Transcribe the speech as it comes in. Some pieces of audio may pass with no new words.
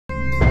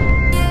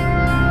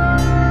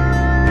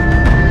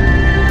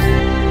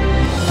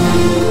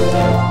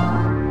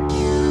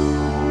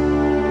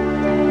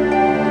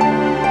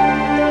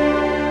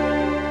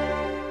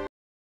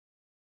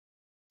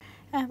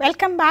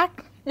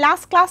back.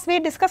 Last class we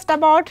discussed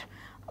about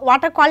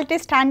water quality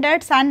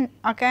standards and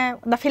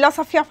the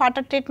philosophy of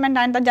water treatment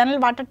and the general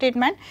water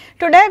treatment.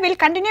 Today we will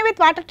continue with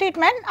water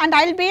treatment and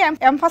I will be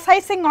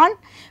emphasizing on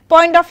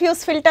point of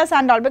use filters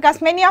and all,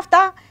 because many of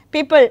the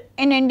people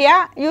in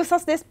India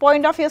uses this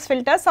point of use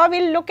filter. So, we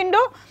will look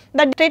into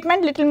the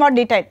treatment little more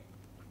detail.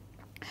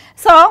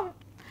 So,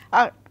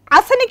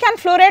 arsenic and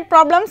fluoride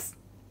problems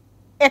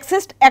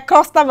exist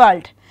across the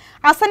world.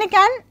 Arsenic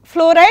and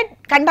fluoride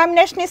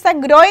contamination is a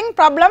growing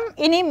problem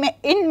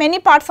in many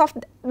parts of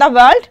the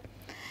world.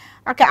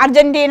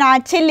 Argentina,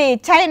 Chile,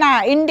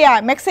 China, India,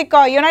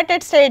 Mexico,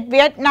 United States,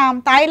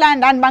 Vietnam,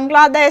 Thailand and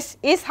Bangladesh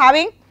is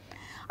having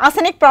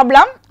arsenic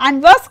problem,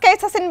 and worst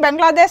cases in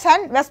Bangladesh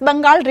and West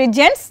Bengal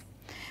regions,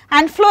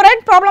 and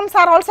fluoride problems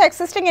are also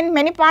existing in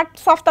many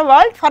parts of the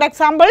world, for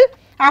example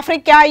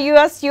Africa,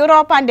 US,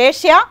 Europe and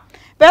Asia,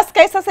 worst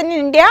cases in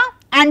India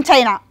and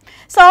China.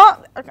 So,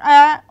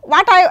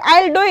 what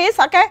I will do is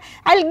I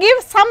will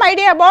give some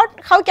idea about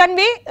how can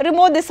we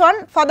remove this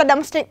one for the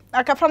domestic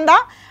from the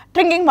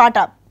drinking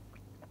water.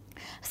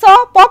 So,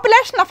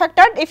 population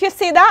affected, if you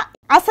see the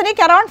arsenic,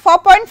 around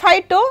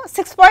 4.5 to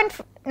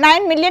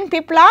 6.9 million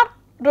people are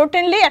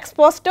routinely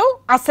exposed to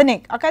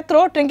arsenic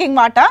through drinking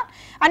water,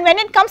 and when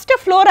it comes to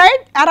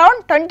fluoride,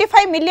 around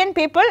 25 million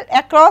people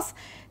across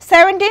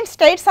 17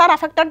 states are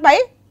affected by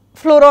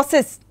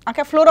fluorosis.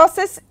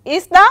 Fluorosis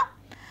is the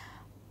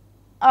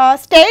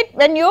state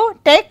when you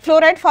take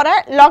fluoride for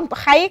a long,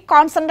 high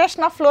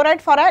concentration of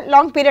fluoride for a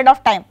long period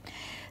of time.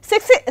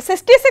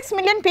 66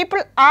 million people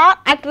are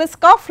at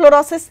risk of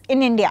fluorosis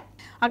in India.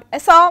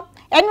 So,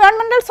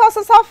 environmental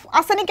sources of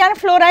arsenic and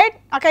fluoride,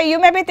 you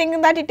may be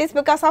thinking that it is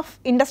because of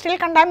industrial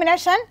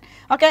contamination,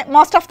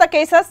 most of the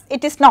cases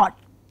it is not.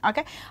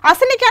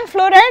 Arsenic and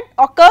fluoride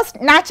occurs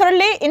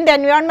naturally in the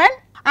environment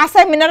as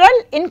a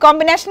mineral in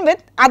combination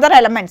with other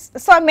elements.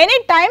 So, many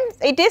times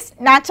it is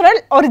natural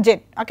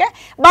origin,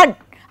 but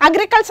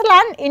agricultural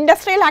and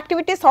industrial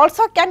activities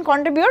also can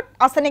contribute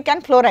arsenic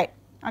and fluoride.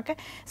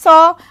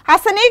 So,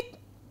 arsenic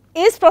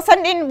is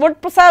present in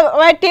wood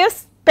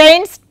preservatives,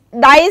 paints,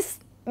 dyes,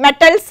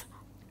 metals,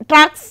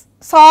 trucks,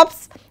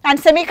 soaps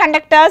and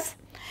semiconductors,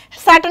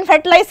 certain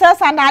fertilizers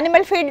and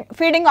animal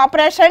feeding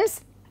operations,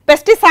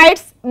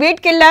 pesticides,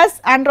 weed killers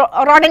and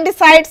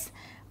rodenticides,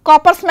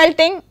 copper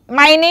smelting,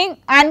 mining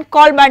and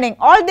coal burning.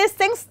 All these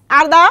things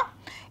are the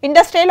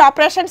industrial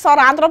operations or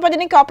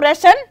anthropogenic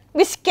operation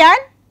which can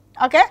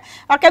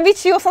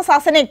which uses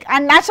arsenic,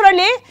 and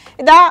naturally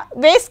the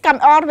waste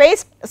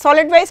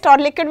solid waste or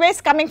liquid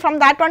waste coming from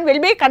that one will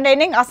be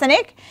containing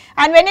arsenic.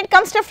 And when it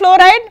comes to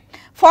fluoride,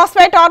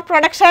 phosphate ore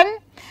production,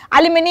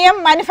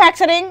 aluminium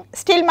manufacturing,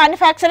 steel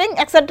manufacturing,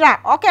 etc.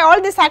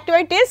 All these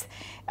activities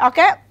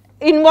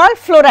involve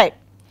fluoride.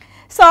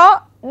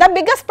 So, the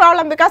biggest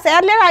problem, because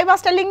earlier I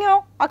was telling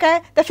you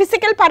the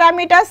physical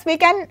parameters we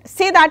can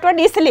see that one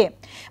easily,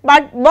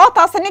 but both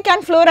arsenic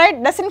and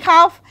fluoride does not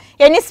have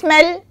any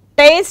smell,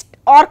 taste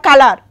or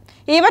color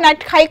even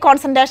at high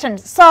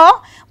concentrations.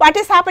 So, what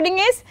is happening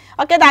is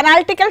the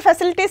analytical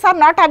facilities are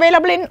not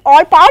available in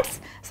all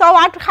parts. So,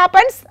 what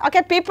happens,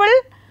 people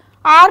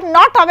are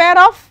not aware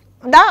of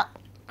the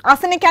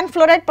arsenic and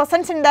fluoride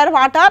presence in their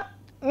water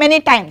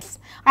many times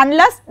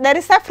unless there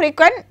is a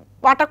frequent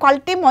water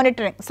quality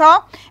monitoring.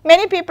 So,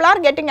 many people are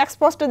getting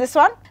exposed to this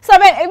one. So,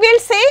 we will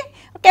see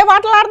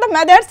what are the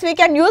methods we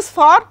can use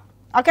for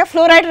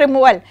fluoride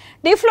removal.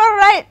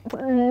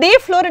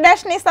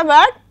 Defluoridation is the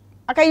word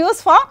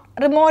used for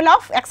removal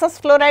of excess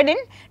fluoride in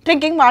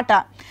drinking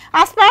water.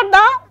 As per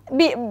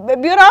the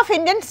Bureau of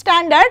Indian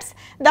Standards,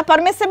 the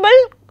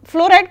permissible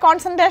fluoride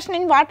concentration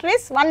in water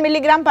is 1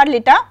 milligram per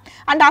liter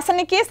and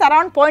arsenic is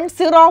around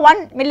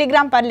 0.01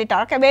 milligram per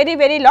liter,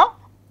 very low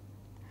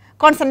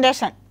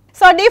concentration.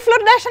 So,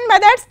 defluoridation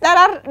methods, there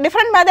are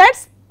different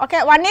methods.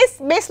 One is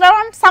based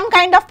on some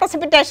kind of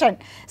precipitation.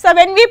 So,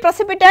 when we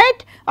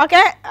precipitate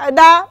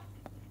the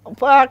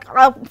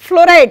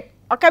fluoride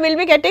will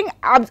be getting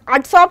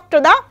adsorbed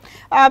to the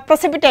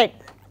precipitate.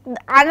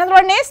 Another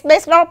one is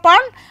based upon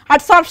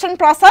adsorption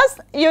process.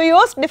 You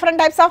use different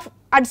types of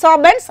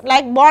adsorbents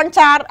like bond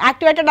char,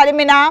 activated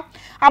alumina,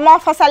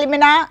 amorphous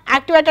alumina,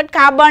 activated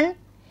carbon,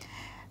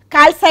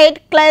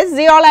 calcite, clay,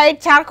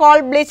 zeolite,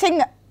 charcoal,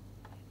 bleaching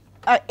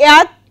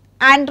earth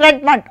and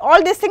red mud.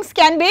 All these things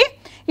can be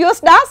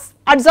used as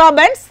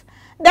adsorbents.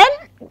 Then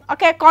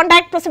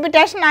contact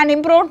precipitation and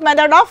improved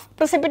method of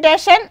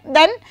precipitation,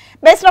 then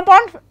based upon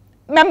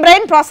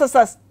membrane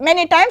processes.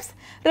 Many times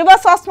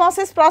reverse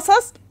osmosis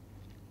process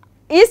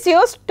is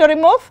used to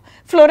remove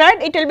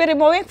fluoride, it will be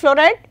removing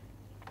fluoride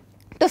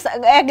to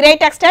a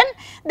great extent.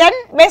 Then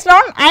based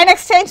on ion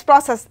exchange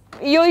process,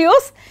 you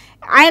use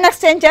ion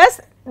exchanges,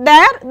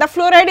 there the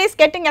fluoride is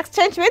getting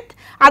exchanged with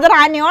other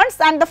anions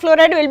and the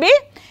fluoride will be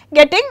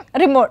getting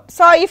removed.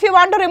 So, if you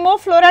want to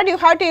remove fluoride, you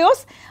have to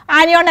use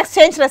anion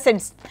exchange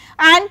resins,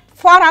 and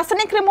for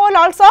arsenic removal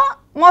also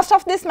most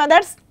of these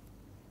methods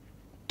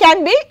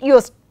can be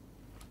used.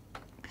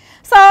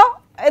 So,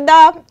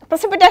 the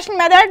precipitation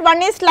method,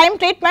 one is lime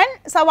treatment.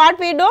 So, what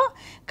we do,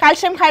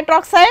 calcium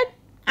hydroxide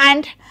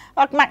and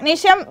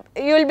magnesium,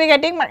 you will be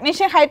getting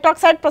magnesium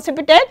hydroxide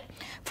precipitate,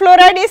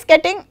 fluoride is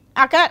getting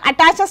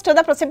attaches to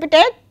the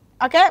precipitate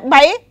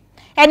by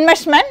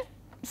enmeshment.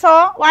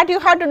 So, what you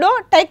have to do,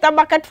 take the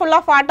bucket full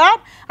of water,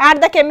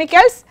 add the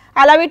chemicals,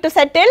 allow it to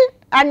settle,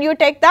 and you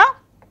take the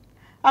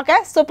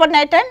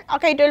supernatant,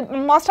 it will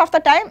most of the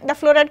time the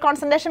fluoride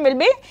concentration will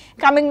be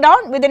coming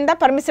down within the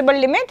permissible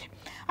limit.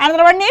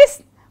 Another one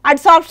is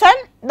adsorption.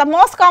 The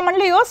most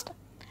commonly used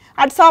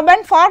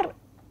adsorbent for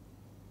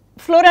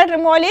fluoride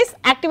removal is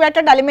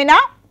activated alumina.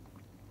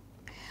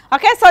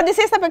 So this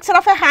is the picture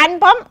of a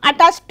hand pump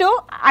attached to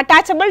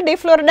attachable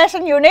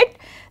defluoridation unit.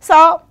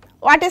 So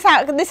what is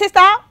this is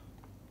the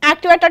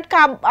activated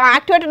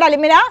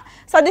alumina.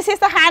 So this is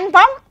the hand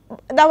pump,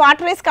 the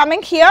water is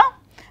coming here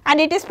and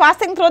it is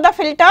passing through the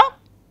filter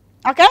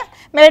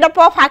made up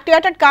of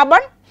activated carbon,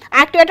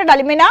 activated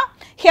alumina.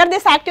 Here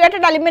this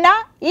activated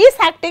alumina is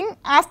acting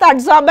as the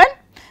adsorbent.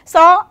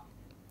 So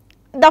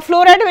the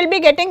fluoride will be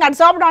getting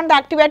adsorbed on the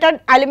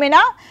activated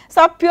alumina.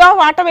 So pure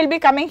water will be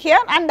coming here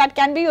and that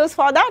can be used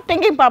for the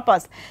drinking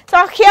purpose.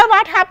 So here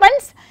what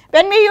happens,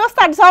 when we use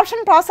the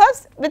adsorption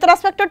process with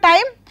respect to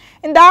time,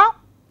 in the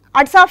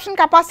adsorption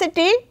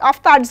capacity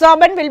of the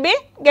adsorbent will be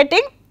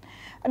getting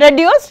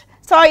reduced.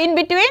 So in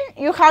between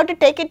you have to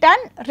take it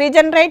and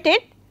regenerate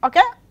it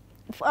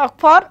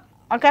for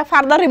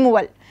further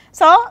removal.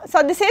 So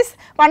this is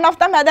one of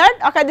the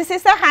method. This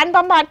is a hand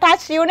pump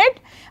attached unit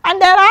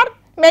and there are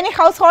many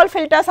household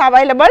filters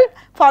available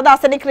for the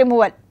arsenic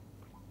removal.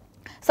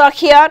 So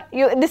here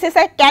this is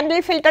a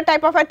candle filter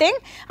type of a thing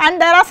and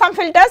there are some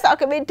filters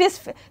it is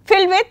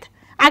filled with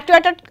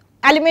activated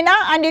alumina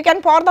and you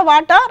can pour the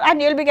water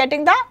and you will be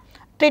getting the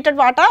treated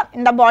water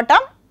in the bottom.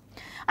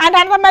 And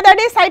another method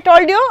is, I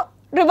told you,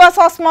 reverse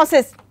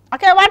osmosis.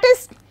 What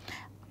is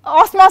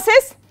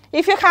osmosis?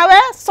 If you have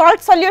a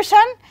salt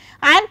solution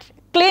and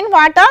clean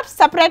water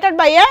separated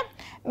by a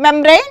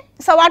membrane,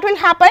 so what will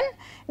happen?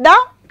 The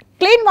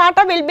clean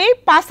water will be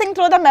passing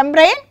through the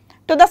membrane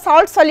to the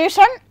salt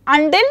solution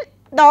until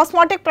the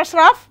osmotic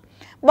pressure of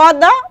both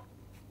the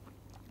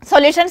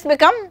solutions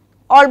become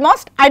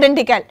almost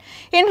identical.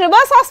 In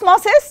reverse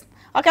osmosis,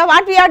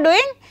 what we are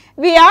doing?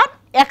 We are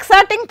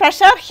exerting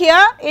pressure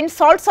here in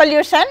salt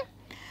solution,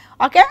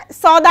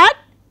 so that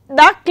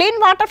the clean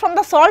water from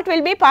the salt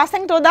will be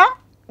passing through the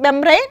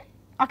membrane,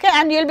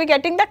 and you will be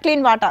getting the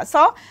clean water.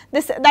 So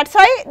that is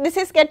why this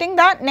is getting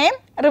the name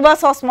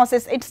reverse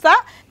osmosis. It is the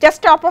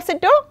just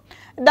opposite to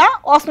the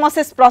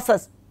osmosis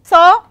process.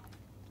 So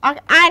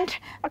and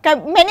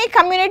many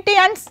community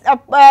and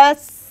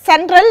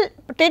central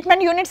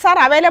treatment units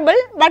are available,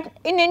 but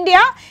in India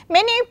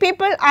many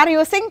people are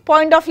using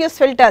point of use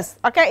filters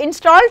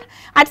installed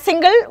at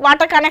single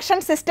water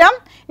connection system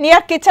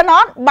near kitchen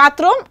or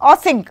bathroom or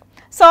sink.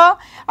 So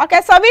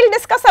so we will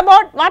discuss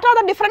about what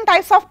are the different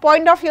types of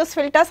point of use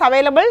filters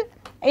available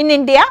in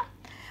India.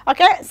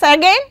 So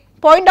again,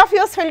 point of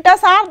use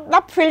filters are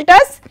the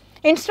filters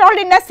installed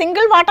in a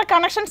single water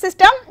connection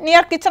system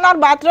near kitchen or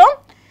bathroom,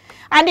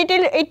 and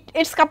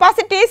its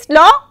capacity is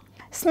low.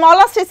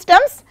 Smaller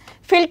systems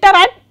filter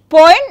at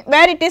point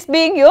where it is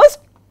being used.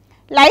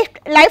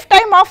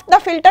 Lifetime of the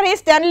filter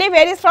is generally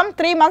varies from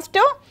 3 months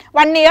to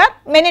 1 year.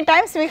 Many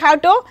times we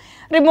have to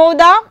remove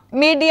the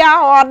media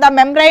or the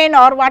membrane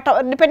or what,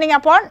 depending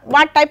upon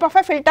what type of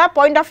a filter,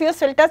 point of use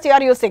filters you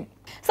are using.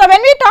 So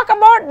when we talk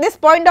about this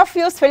point of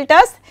use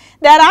filters,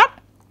 there are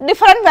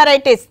different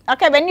varieties.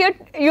 When you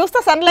use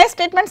the centralized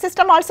treatment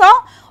system also,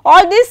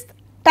 all these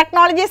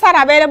technologies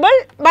are available,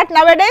 but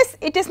nowadays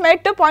it is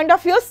made to point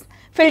of use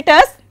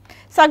filters.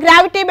 So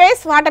gravity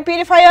based water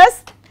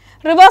purifiers,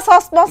 reverse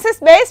osmosis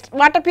based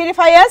water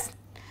purifiers,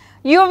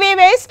 UV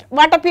based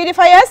water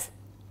purifiers,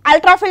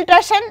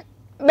 ultrafiltration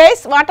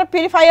based water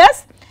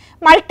purifiers,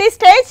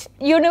 multi-stage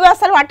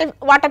universal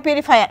water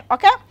purifier.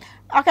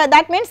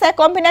 That means a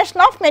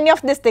combination of many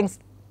of these things.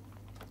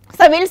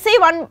 So we will see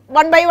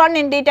one by one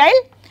in detail.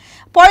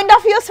 Point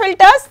of use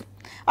filters,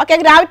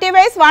 gravity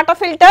based water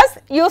filters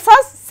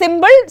uses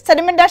simple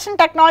sedimentation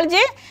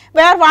technology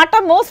where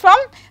water moves from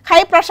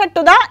high pressure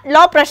to the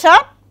low pressure,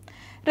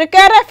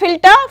 require a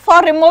filter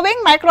for removing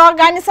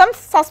microorganisms,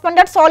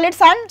 suspended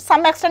solids and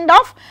some extent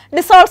of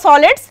dissolved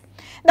solids.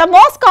 The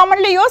most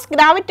commonly used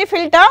gravity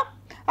filter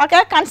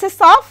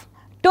consists of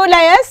 2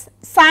 layers,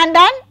 sand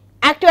and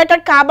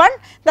activated carbon.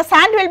 The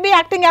sand will be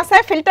acting as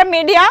a filter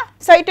media,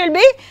 so it will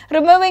be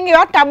removing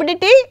your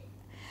turbidity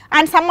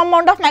and some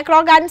amount of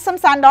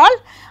microorganisms and all,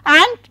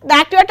 and the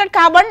activated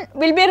carbon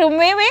will be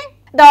removing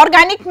the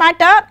organic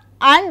matter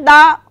and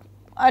the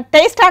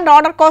taste and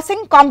odor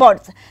causing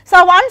compounds.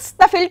 So once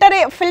the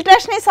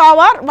filtration is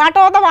over,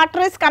 whatever the water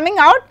is coming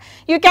out,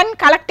 you can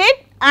collect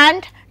it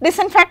and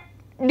disinfect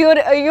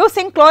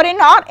using chlorine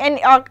or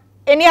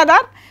any other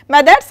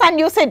methods and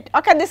use it.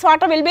 This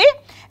water will be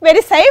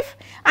very safe,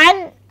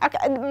 and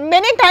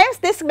many times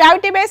these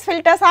gravity based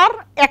filters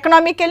are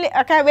economically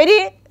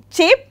very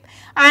cheap,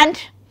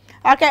 and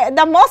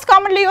the most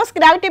commonly used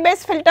gravity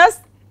based filters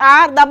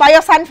are the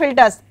biosand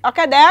filters.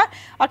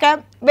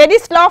 There very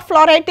slow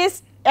flow rate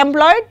is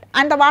employed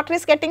and the water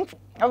is getting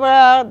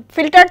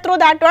filtered through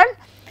that one,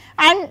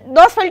 and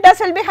those filters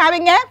will be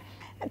having a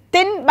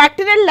thin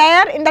bacterial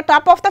layer in the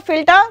top of the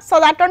filter, so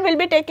that one will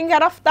be taking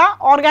care of the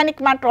organic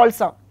matter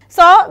also.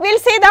 So, we will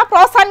see the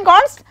pros and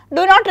cons.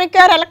 Do not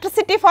require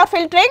electricity for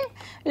filtering,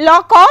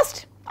 low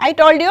cost, I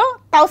told you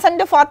 1000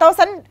 to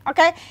 4000,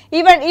 okay.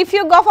 Even if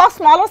you go for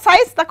smaller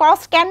size, the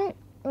cost can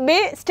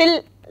be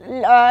still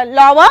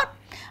lower,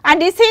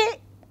 and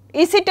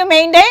easy to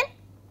maintain,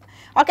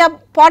 okay,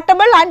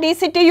 portable and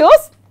easy to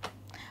use.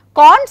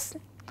 Cons,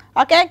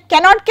 okay,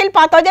 cannot kill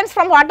pathogens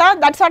from water,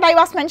 that is what I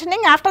was mentioning.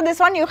 After this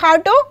one you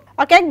have to,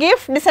 okay,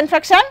 give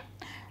disinfection.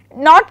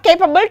 Not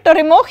capable to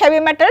remove heavy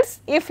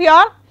metals if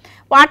your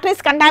water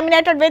is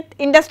contaminated with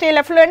industrial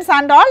effluents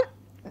and all.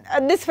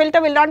 This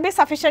filter will not be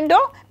sufficient to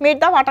meet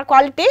the water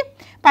quality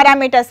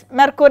parameters.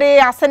 Mercury,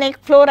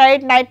 arsenic,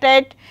 fluoride,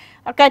 nitrate,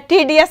 okay,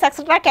 TDS,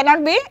 etc.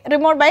 cannot be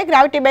removed by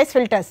gravity based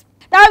filters.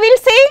 Now we will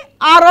see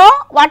RO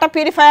water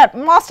purifier.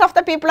 Most of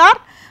the people are,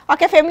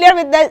 okay, familiar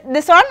with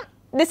this one.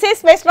 This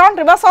is based on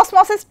reverse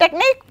osmosis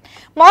technique.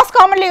 Most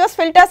commonly used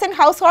filters in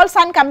households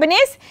and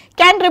companies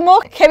can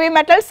remove heavy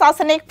metals,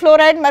 arsenic,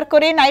 fluoride,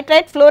 mercury,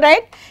 nitrate,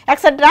 fluoride,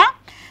 etc.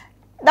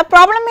 The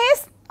problem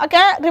is,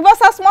 okay,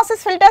 reverse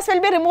osmosis filters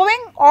will be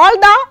removing all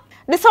the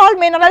dissolved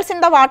minerals in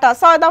the water.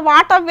 So, the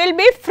water will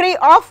be free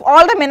of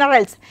all the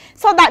minerals.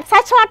 So, that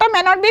such water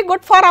may not be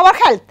good for our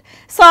health.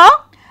 So,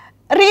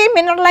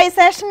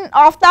 remineralization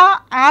of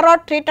the RO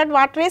treated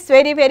water is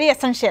very, very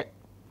essential.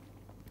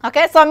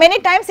 Okay, so many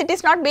times it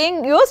is not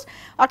being used,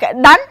 okay,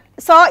 done.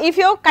 So, if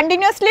you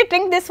continuously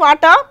drink this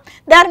water,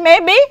 there may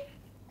be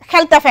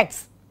health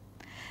effects.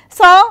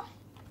 So,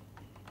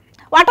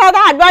 what are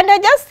the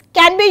advantages?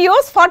 Can be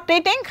used for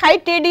treating high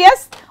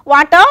TDS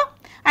water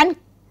and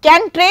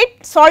can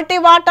treat salty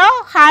water,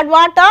 hard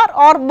water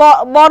or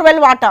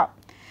borewell water.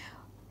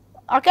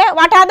 Okay,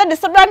 what are the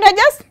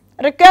disadvantages?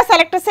 Requires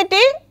electricity,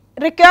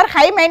 require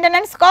high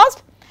maintenance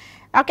cost,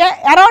 okay,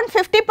 around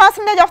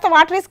 50% of the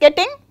water is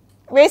getting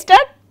wasted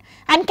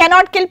and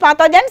cannot kill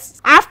pathogens.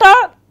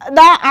 After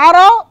the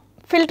RO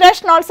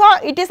filtration also,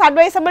 it is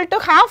advisable to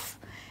have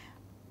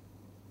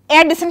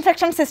a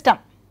disinfection system.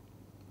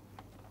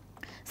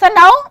 So,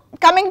 now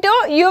coming to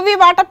UV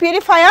water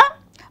purifier,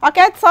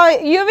 okay, so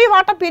UV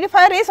water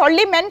purifier is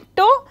only meant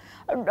to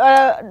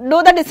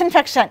do the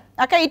disinfection,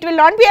 okay, it will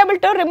not be able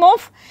to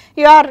remove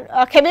your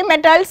heavy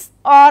metals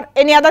or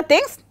any other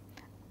things.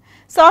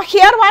 So,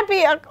 here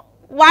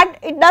what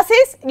it does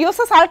is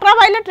uses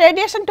ultraviolet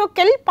radiation to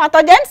kill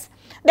pathogens.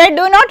 They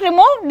do not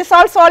remove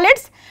dissolved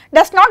solids,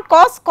 does not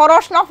cause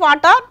corrosion of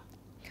water,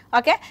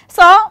 okay.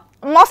 So,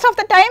 most of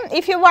the time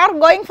if you are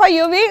going for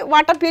UV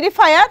water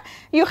purifier,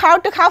 you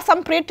have to have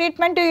some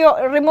pre-treatment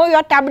to remove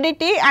your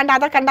turbidity and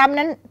other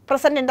contaminant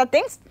present in the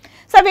things.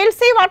 So, we will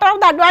see what are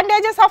the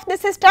advantages of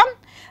this system.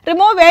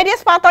 Remove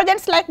various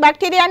pathogens like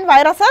bacteria and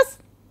viruses.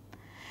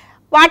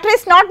 Water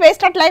is not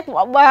wasted like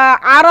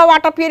RO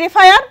water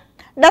purifier,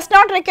 does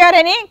not require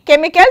any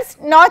chemicals,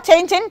 no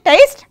change in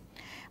taste,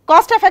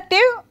 cost effective,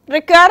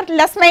 require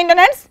less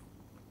maintenance.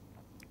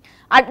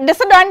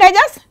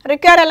 Disadvantages,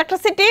 require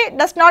electricity,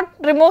 does not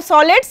remove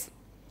solids,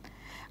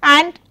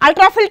 and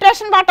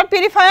ultrafiltration water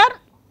purifier,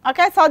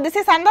 okay. So, this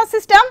is another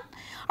system.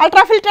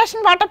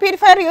 Ultrafiltration water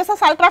purifier uses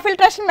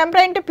ultrafiltration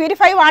membrane to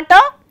purify water.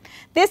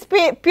 These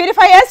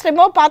purifiers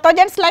remove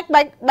pathogens like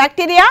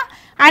bacteria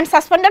and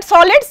suspended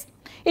solids.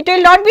 It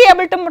will not be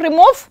able to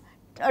remove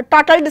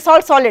total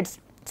dissolved solids.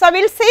 So,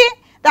 we will see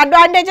the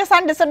advantages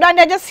and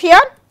disadvantages here,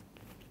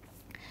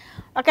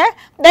 okay.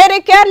 They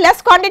require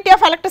less quantity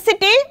of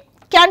electricity,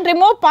 can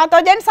remove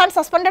pathogens and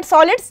suspended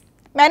solids,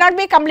 may not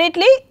be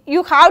completely,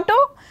 you have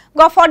to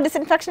go for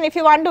disinfection if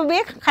you want to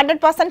be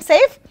 100%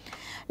 safe,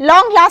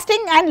 long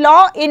lasting and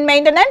low in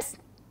maintenance.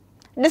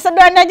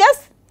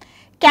 Disadvantages,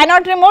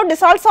 cannot remove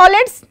dissolved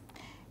solids,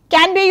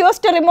 can be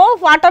used to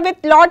remove water with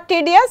low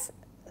TDS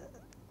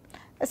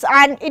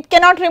and it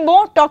cannot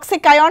remove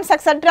toxic ions,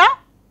 etc.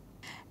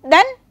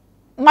 Then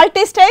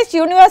multi-stage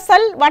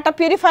universal water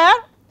purifier,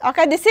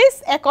 okay, this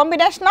is a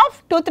combination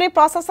of 2-3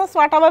 processes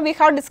whatever we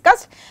have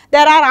discussed.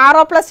 There are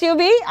RO plus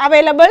UV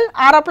available,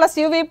 RO plus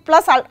UV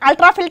plus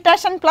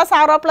ultrafiltration plus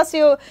RO plus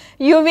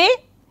UV,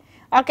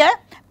 okay,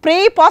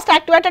 pre-post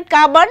activated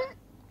carbon,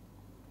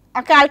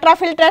 okay,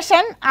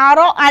 ultrafiltration,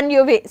 RO and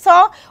UV.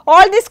 So,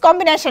 all these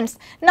combinations.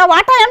 Now,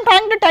 what I am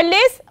trying to tell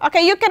is,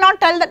 okay, you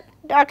cannot tell that,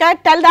 okay,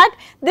 tell that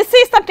this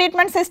is the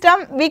treatment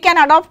system we can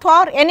adopt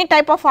for any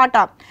type of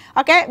water.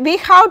 Okay, we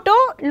have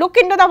to look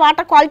into the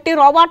water quality,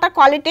 raw water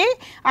quality,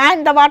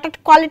 and the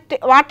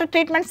water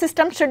treatment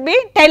system should be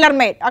tailor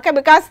made, okay,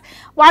 because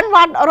one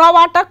raw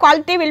water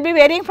quality will be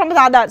varying from the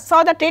other.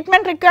 So, the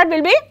treatment required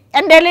will be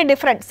entirely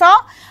different. So,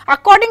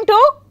 according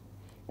to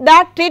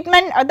the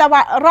treatment, the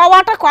raw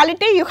water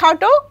quality, you have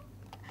to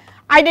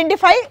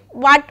identify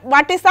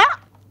what is the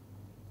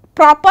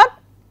proper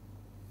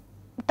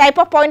type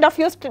of point of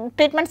use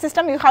treatment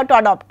system you have to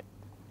adopt.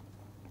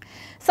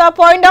 So,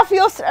 point of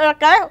use,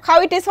 okay, how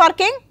it is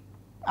working,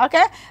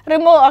 okay,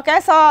 remove,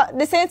 okay. So,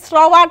 this is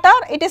raw water,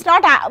 it is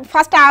not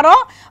first RO,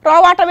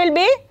 raw water will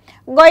be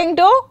going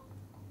to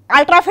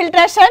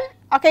ultrafiltration,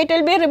 okay, it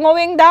will be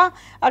removing the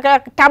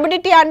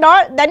turbidity and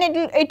all, then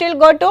it will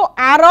go to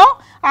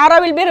RO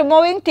will be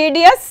removing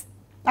TDS,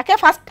 okay,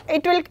 first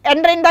it will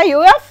enter in the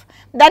UF,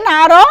 then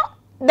RO,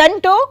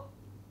 then to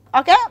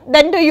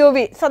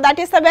UV. So, that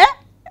is the way,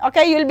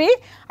 okay, you will be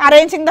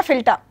arranging the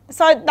filter.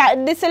 So,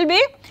 this will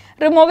be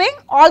removing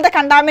all the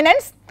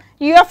contaminants,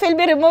 UF will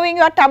be removing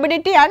your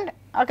turbidity and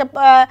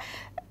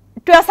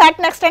to a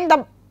certain extent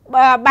the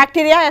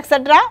bacteria,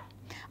 etc.,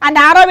 and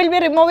RO will be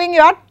removing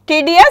your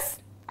TDS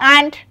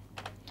and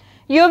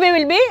UV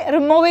will be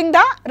removing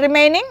the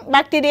remaining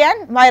bacteria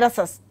and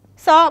viruses.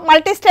 So,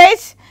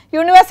 multi-stage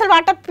universal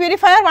water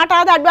purifier, what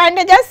are the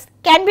advantages?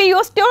 Can be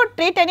used to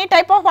treat any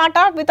type of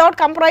water without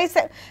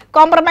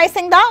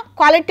compromising the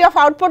quality of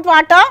output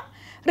water,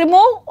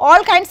 remove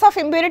all kinds of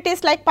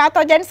impurities like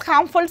pathogens,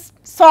 harmful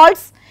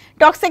salts,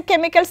 toxic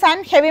chemicals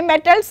and heavy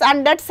metals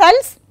and dead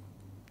cells.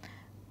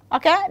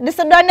 Okay.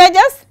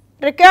 Disadvantages: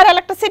 require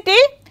electricity,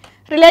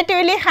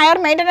 relatively higher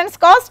maintenance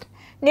cost,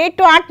 need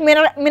to add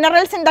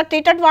minerals in the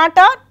treated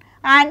water,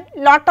 and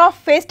lot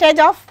of wastage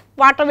of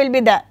water will be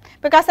there,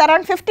 because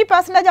around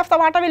 50% of the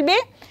water will be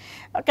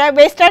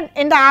wasted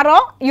in the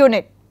RO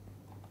unit.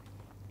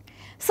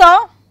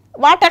 So,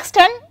 what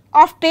extent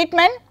of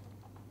treatment,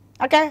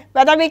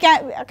 whether we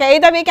can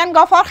either we can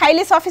go for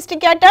highly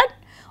sophisticated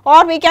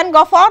or we can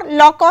go for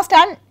low cost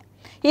and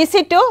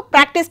easy to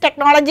practice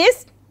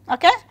technologies.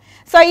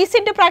 So, easy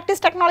to practice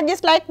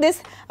technologies like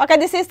this,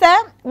 this is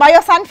the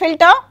Biosan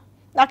filter,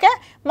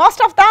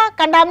 most of the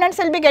contaminants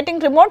will be getting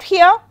removed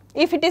here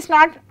if it is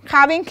not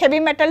having heavy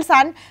metals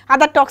and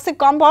other toxic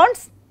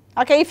compounds.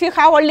 If you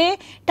have only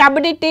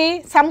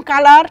turbidity, some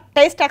color,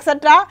 taste,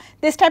 etc.,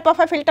 this type of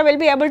a filter will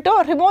be able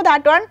to remove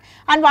that one,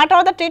 and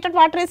whatever the treated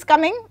water is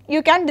coming,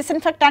 you can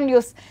disinfect and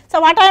use. So,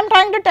 what I am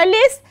trying to tell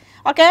is,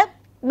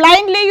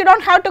 blindly you do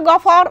not have to go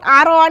for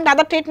RO and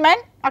other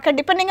treatment,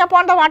 depending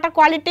upon the water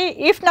quality,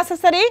 if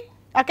necessary,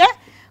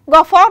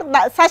 go for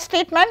such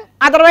treatment,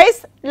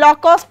 otherwise low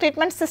cost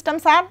treatment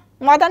systems are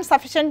more than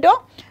sufficient to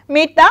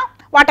meet the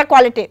water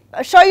quality.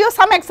 Show you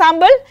some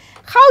example,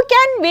 how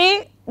can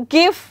we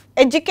give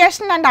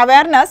education and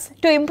awareness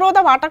to improve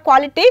the water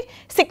quality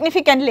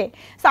significantly.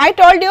 So, I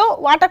told you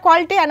water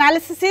quality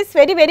analysis is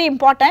very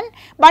important,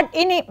 but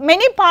in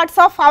many parts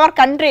of our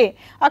country,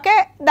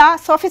 the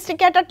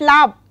sophisticated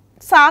labs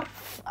are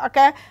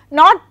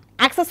not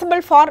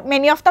accessible for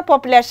many of the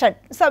population.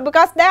 So,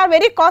 because they are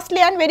very costly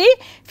and very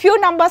few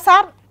numbers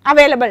are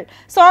available.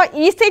 So,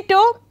 easy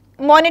to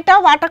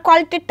monitor water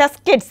quality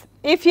test kits,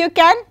 if you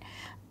can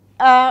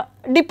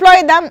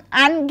deploy them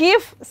and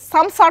give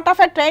some sort of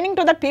a training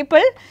to the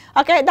people,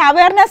 the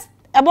awareness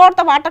about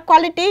the water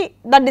quality,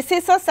 the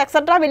diseases,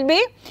 etc., will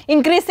be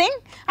increasing,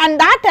 and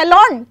that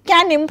alone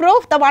can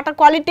improve the water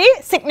quality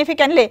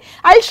significantly.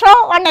 I will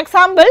show one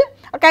example,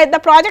 the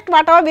project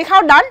whatever we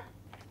have done.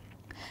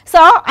 So,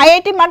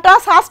 IIT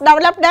Madras has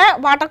developed a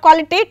water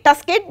quality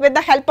test kit with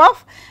the help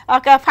of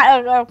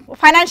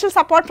financial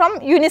support from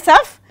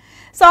UNICEF.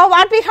 So,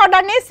 what we have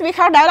done is, we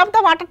have developed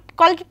the water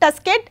quality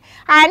test kit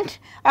and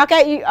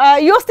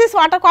use this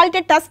water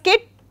quality test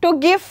kit to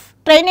give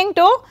training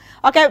to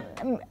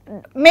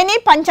many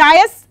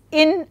panchayats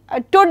in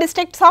 2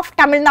 districts of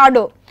Tamil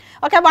Nadu.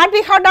 What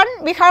we have done?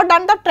 We have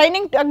done the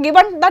training,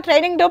 given the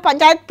training to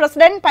panchayat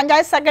president,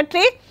 panchayat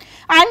secretary,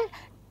 and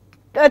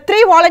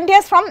 3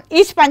 volunteers from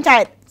each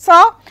panchayat.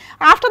 So,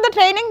 after the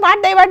training,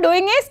 what they were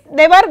doing is,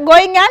 they were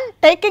going and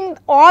taking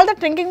all the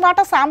drinking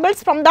water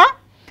samples from the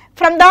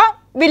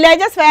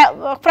villages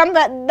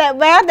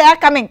where they are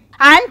coming,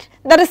 and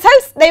the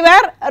results they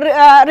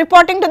were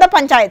reporting to the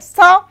panchayats.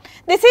 So,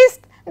 this is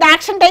the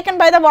action taken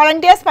by the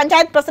volunteers,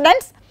 panchayat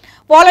presidents.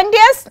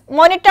 Volunteers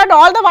monitored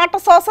all the water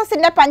sources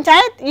in a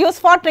panchayat used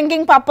for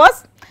drinking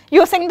purpose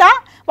using the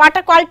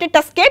water quality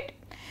test kit,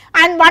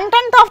 and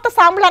 1/10 of the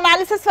sample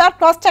analysis were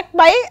cross checked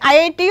by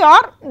IIT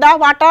or the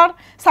water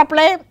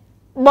supply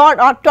board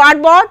or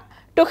TWAD board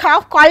to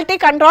have quality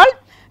control.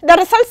 The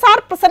results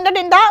are presented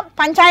in the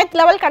panchayat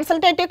level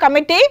consultative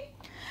committee.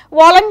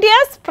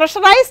 Volunteers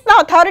pressurize the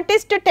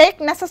authorities to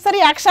take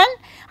necessary action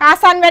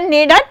as and when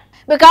needed,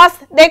 because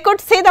they could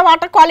see the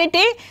water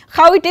quality,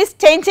 how it is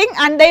changing,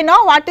 and they know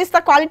what is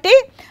the quality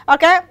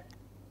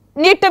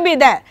need to be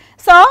there.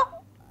 So,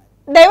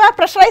 they were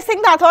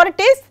pressurizing the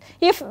authorities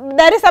if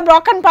there is a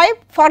broken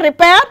pipe for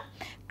repair,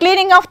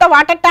 cleaning of the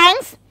water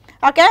tanks,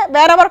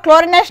 wherever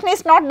chlorination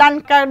is not done,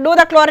 do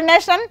the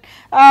chlorination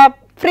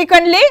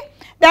frequently,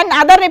 then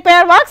other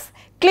repair works,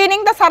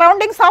 cleaning the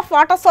surroundings of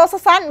water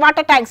sources and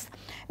water tanks.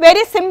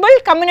 Very simple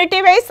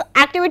community wise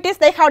activities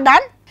they have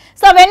done.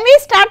 So, when we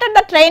started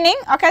the training,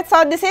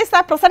 so this is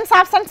the presence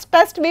absence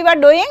test we were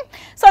doing.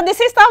 So, this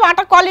is the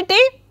water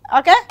quality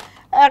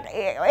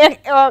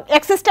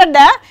existed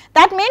there.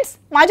 That means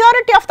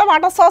majority of the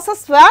water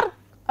sources were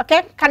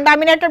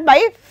contaminated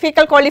by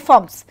fecal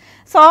coliforms.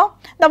 So,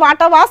 the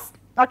water was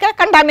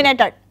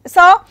contaminated.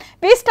 So,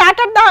 we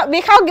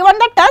have given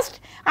the test,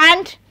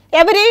 and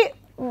every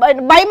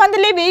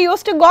bi-monthly we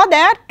used to go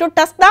there to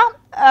test the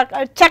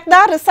check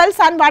the results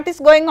and what is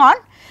going on.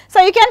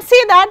 So, you can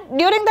see that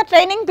during the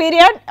training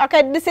period,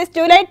 okay, this is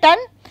July 10,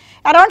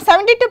 around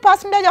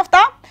 72% of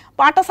the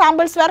water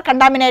samples were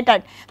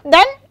contaminated.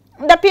 Then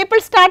the people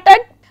started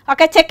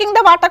checking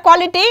the water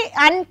quality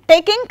and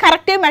taking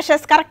corrective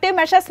measures. Corrective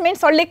measures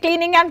means only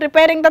cleaning and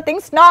repairing the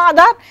things, no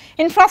other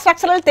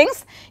infrastructural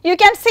things. You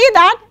can see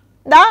that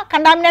the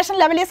contamination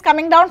level is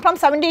coming down from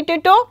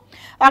 72 to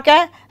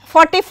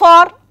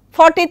 44,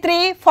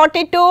 43,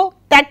 42,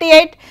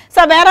 38.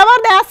 So, wherever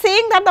they are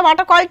seeing that the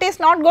water quality is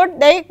not good,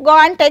 they go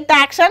and take the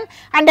action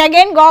and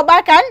again go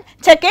back and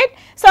check it.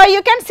 So,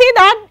 you can see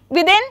that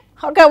within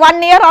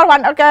 1 year or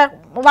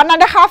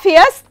 1.5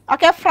 years,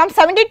 from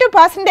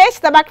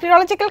 72%, the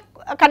bacteriological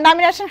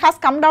contamination has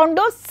come down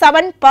to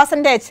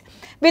 7%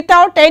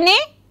 without any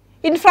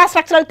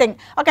infrastructural thing.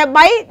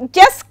 By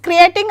just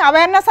creating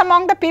awareness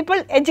among the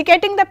people,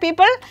 educating the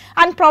people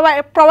and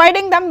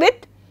providing them with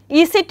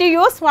easy to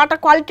use water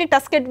quality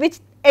test kit which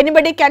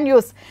anybody can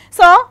use.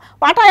 So,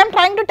 what I am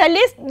trying to tell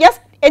is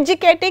just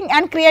educating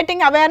and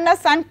creating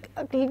awareness and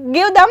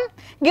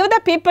give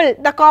the people,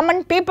 the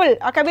common people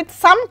with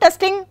some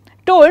testing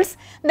tools,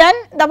 then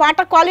the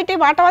water quality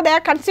whatever they are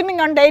consuming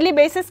on daily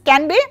basis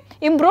can be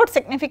improved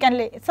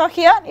significantly. So,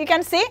 here you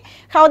can see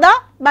how the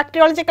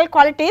bacteriological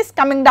quality is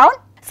coming down.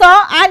 So,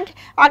 and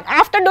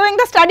after doing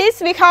the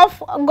studies we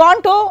have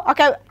gone to,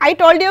 I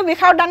told you we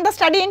have done the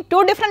study in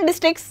 2 different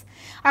districts,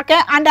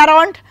 and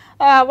around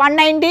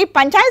 190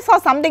 panchayats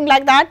or something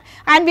like that,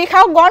 and we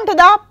have gone to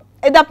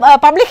the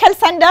public health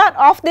center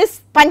of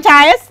this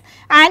panchayats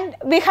and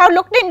we have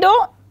looked into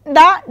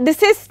the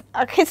disease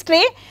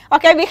history.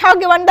 We have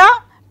given the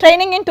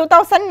training in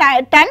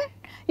 2010.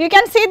 You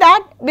can see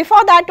that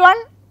before that one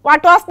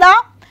what was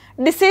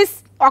the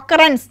disease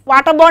occurrence,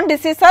 waterborne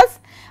diseases,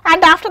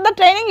 and after the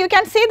training you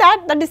can see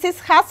that the disease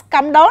has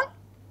come down.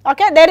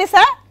 There is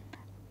a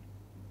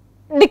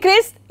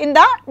decrease in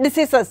the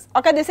diseases.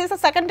 This is the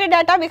secondary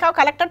data we have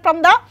collected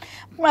from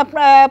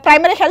the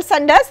primary health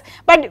centers,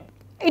 but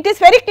it is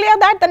very clear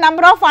that the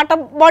number of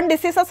waterborne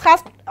diseases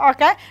has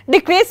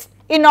decreased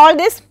in all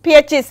these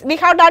PHEs. We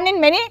have done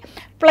in many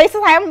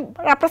places. I am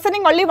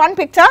representing only one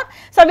picture.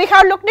 So, we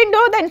have looked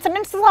into the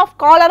incidences of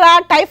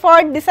cholera,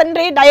 typhoid,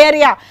 dysentery,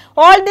 diarrhea.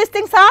 All these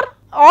things are,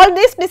 all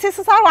these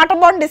diseases are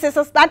waterborne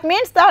diseases. That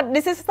means the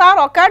diseases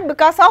are occurred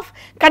because of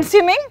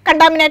consuming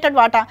contaminated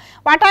water.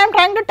 What I am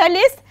trying to tell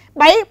is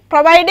by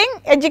providing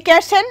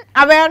education,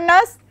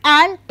 awareness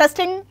and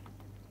testing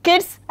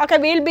kits,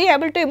 we will be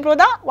able to improve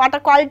the water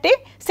quality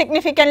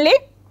significantly.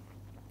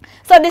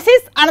 So, this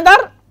is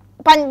another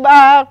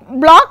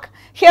block.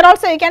 Here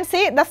also you can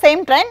see the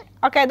same trend.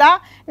 The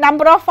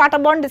number of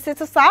waterborne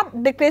diseases are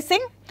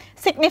decreasing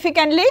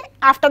significantly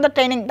after the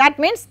training. That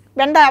means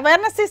when the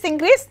awareness is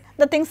increased,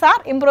 the things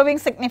are improving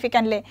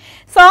significantly.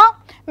 So,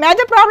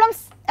 major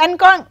problems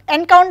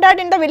encountered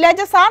in the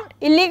villages are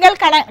illegal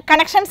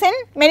connections in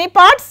many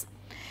parts.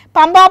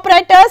 Pump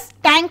operators,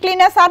 tank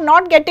cleaners are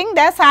not getting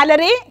their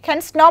salary,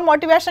 hence no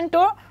motivation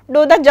to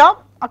do the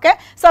job.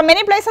 So,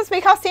 many places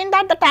we have seen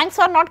that the tanks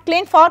were not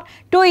cleaned for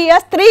 2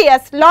 years, 3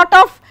 years, lot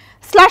of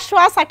slush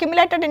was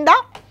accumulated in the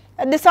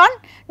this one.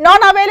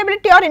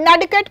 Non-availability or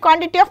inadequate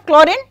quantity of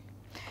chlorine.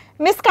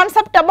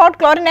 Misconcept about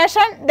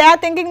chlorination, they are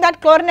thinking that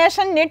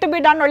chlorination need to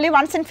be done only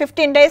once in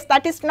 15 days,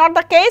 that is not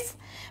the case.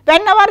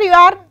 Whenever you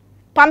are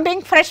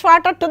pumping fresh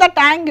water to the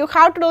tank, you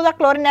have to do the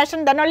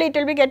chlorination, then only it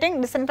will be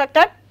getting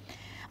disinfected.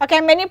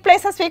 Many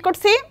places we could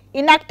see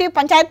inactive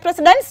panchayat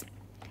presidents.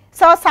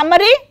 So,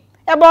 summary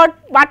about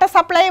water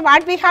supply,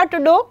 what we have to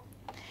do: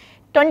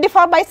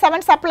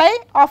 24/7 supply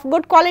of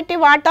good quality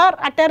water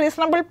at a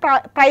reasonable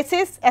price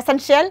is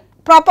essential.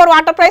 Proper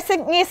water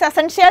pricing is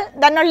essential,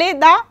 then only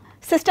the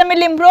system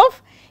will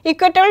improve.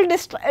 Equitable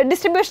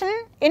distribution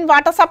in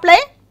water supply,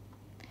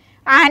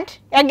 and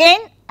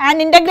again an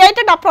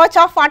integrated approach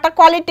of water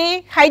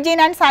quality,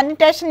 hygiene and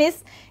sanitation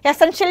is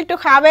essential to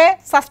have a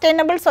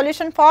sustainable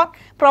solution for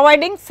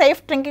providing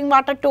safe drinking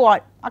water to all.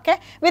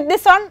 With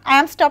this one I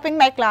am stopping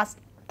my class.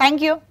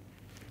 Thank you.